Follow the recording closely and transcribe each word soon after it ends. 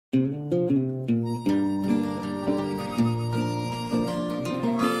When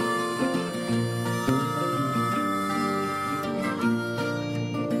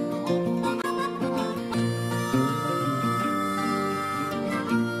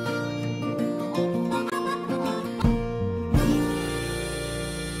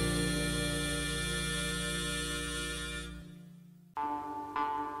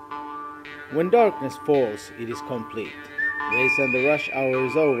darkness falls, it is complete. Race and the rush hour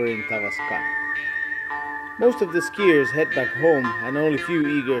is over in Tavascan. Most of the skiers head back home and only few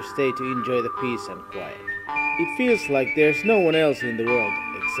eager stay to enjoy the peace and quiet. It feels like there's no one else in the world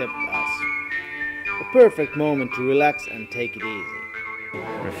except us. A perfect moment to relax and take it easy.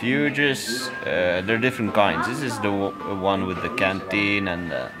 Refuges, there are different kinds. This is the one with the canteen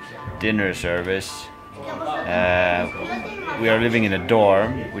and the dinner service. We are living in a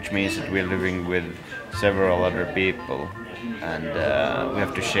dorm, which means that we are living with several other people, and we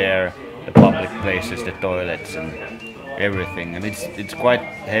have to share the public places, the toilets and everything, and it's quite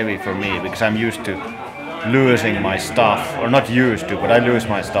heavy for me because I'm used to losing my stuff, or not used to, but I lose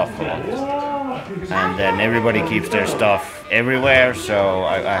my stuff a lot, and then everybody keeps their stuff everywhere, so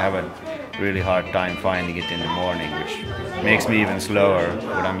I have a really hard time finding it in the morning, which makes me even slower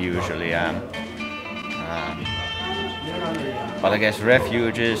what I'm usually am. But I guess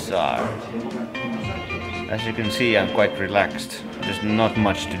refuges are, as you can see, I'm quite relaxed. There's not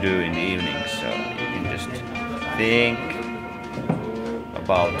much to do in the evening, so you can just think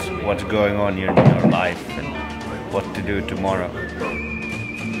about what's going on in your life and what to do tomorrow.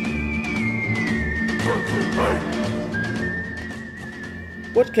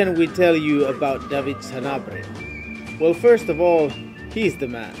 What can we tell you about David Sanabria? Well, first of all, he's the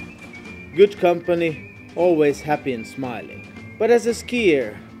man. Good company, always happy and smiling. But as a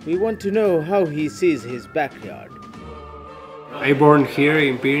skier, we want to know how he sees his backyard. I born here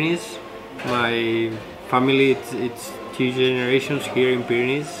in Pyrenees. My family, it's 2 generations here in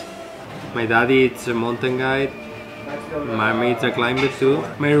Pyrenees. My daddy is a mountain guide. My mate is a climber too.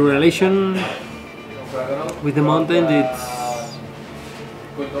 My relation with the mountain,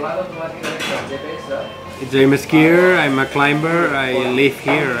 I'm a skier, I'm a climber, I live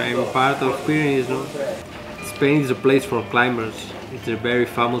here, I'm part of Pyrenees. No? Spain is a place for climbers. It's a very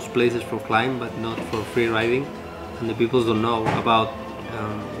famous places for climb, but not for free riding. And the people don't know about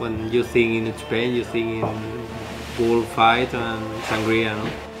when you think in Spain, you think in bullfight and sangria. No?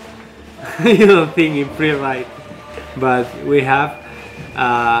 You don't think in free ride. But we have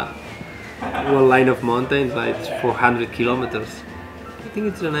one line of mountains, like 400 kilometers. I think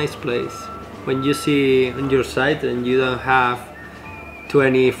it's a nice place. When you see on your side and you don't have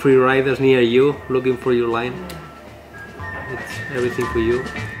 20 free riders near you looking for your line, it's everything for you.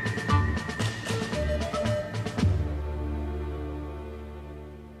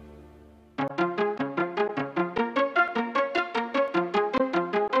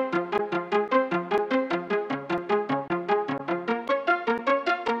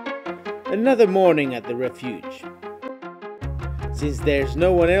 Another morning at the refuge. Since there's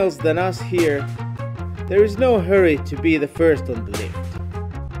no one else than us here, there is no hurry to be the first on the lift.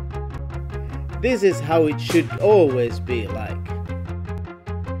 This is how it should always be like.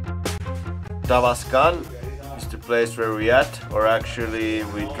 Tavascan is the place where we're at, or actually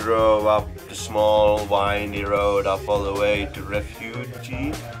we drove up the small windy road up all the way to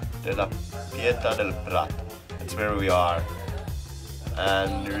Refugi de la Pieta del Prat. That's where we are.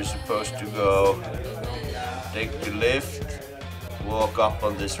 And you're supposed to go take the lift, walk up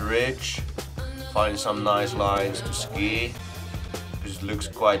on this ridge, find some nice lines to ski, because it looks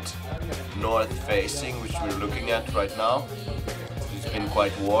quite north facing, which we're looking at right now. It's been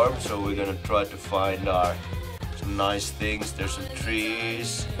quite warm, so we're gonna try to find some nice things. There's some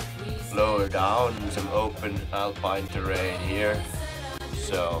trees lower down and some open alpine terrain here,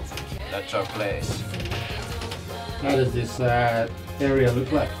 so that's our place. How does this area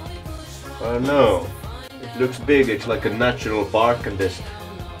look like? I don't know. It looks big. It's like a natural park, and this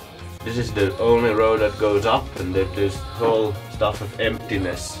is the only road that goes up, and there's this whole stuff of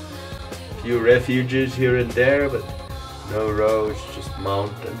emptiness. A few refuges here and there, but no roads, just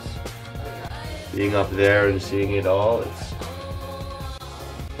mountains. Being up there and seeing it all,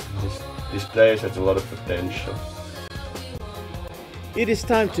 this place has a lot of potential. It is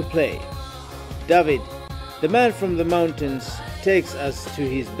time to play. David, the man from the mountains, takes us to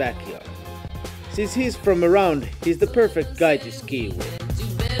his backyard. Since he's from around, he's the perfect guy to ski with.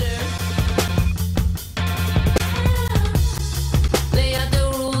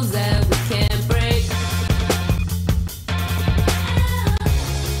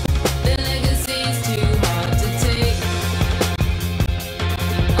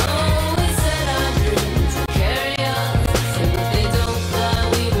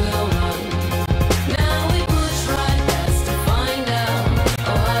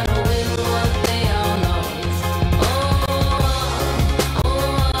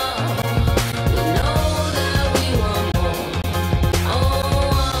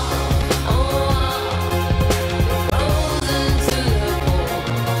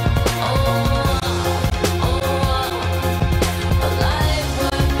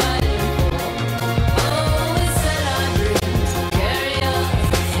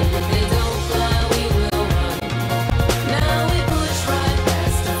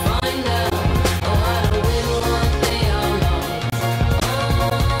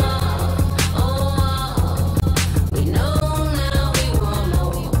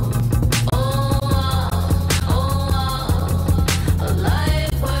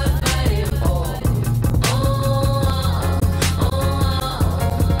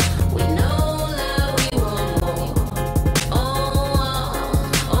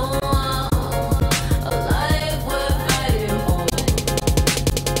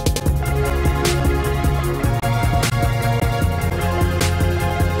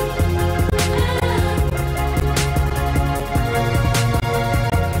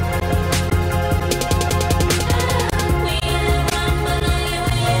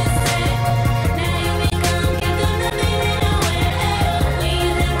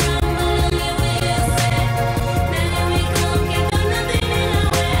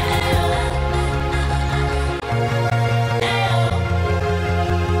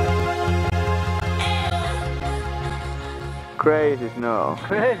 snow.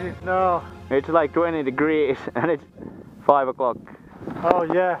 Crazy snow. It's like 20 degrees and it's 5 o'clock. Oh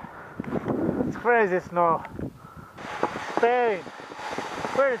yeah. It's crazy snow. Spain.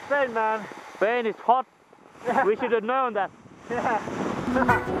 Where is Spain, man? Spain is hot. We should have known that.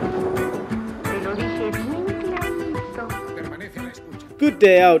 Good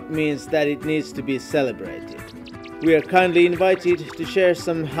day out means that it needs to be celebrated. We are kindly invited to share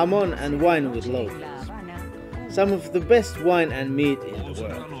some jamon and wine with locals. Some of the best wine and meat in the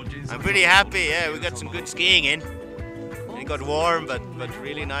world. I'm pretty happy, yeah, we got some good skiing in. It got warm, but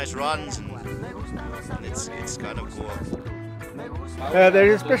really nice runs, and it's kind of cool. There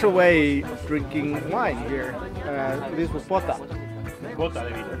is a special way of drinking wine here. This was bota.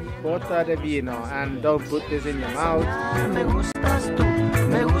 Bota de vino, and don't put this in your mouth. Me gustas tú,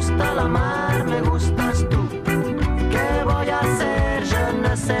 me gusta la mar, me gustas tú. ¿Qué voy a hacer? Je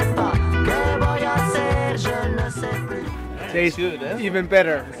ne sais pas. ¿Qué voy a hacer? Je ne sais plus. Tastes good, even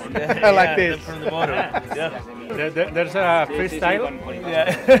better. I like this. From the bottom. Yeah. There's a freestyle.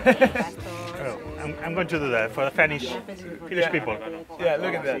 Yeah. I'm going to do that for the Finnish people. Yeah,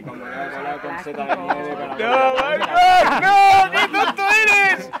 look at that. No, my God, no! ¡Qué tonto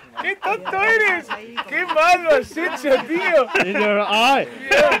eres! ¡Qué tonto eres! ¡Qué malo has hecho, tío! In your eye.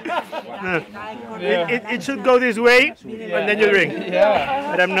 It should go this way, and then you drink.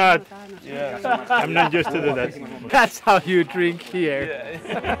 Yeah. But I'm not. Yeah. I'm not used to do that. That's how you drink here.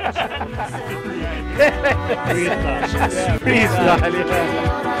 Freestyle. Yeah.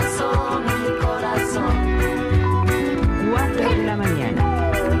 Corazón, mi corazón. 4 de la mañana.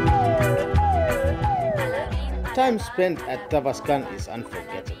 Time spent at Tavascan is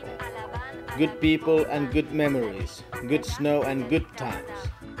unforgettable. Good people and good memories, good snow and good times.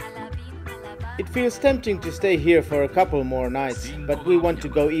 It feels tempting to stay here for a couple more nights, but we want to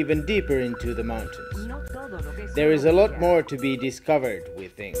go even deeper into the mountains. There is a lot more to be discovered, we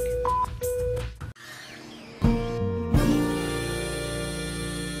think.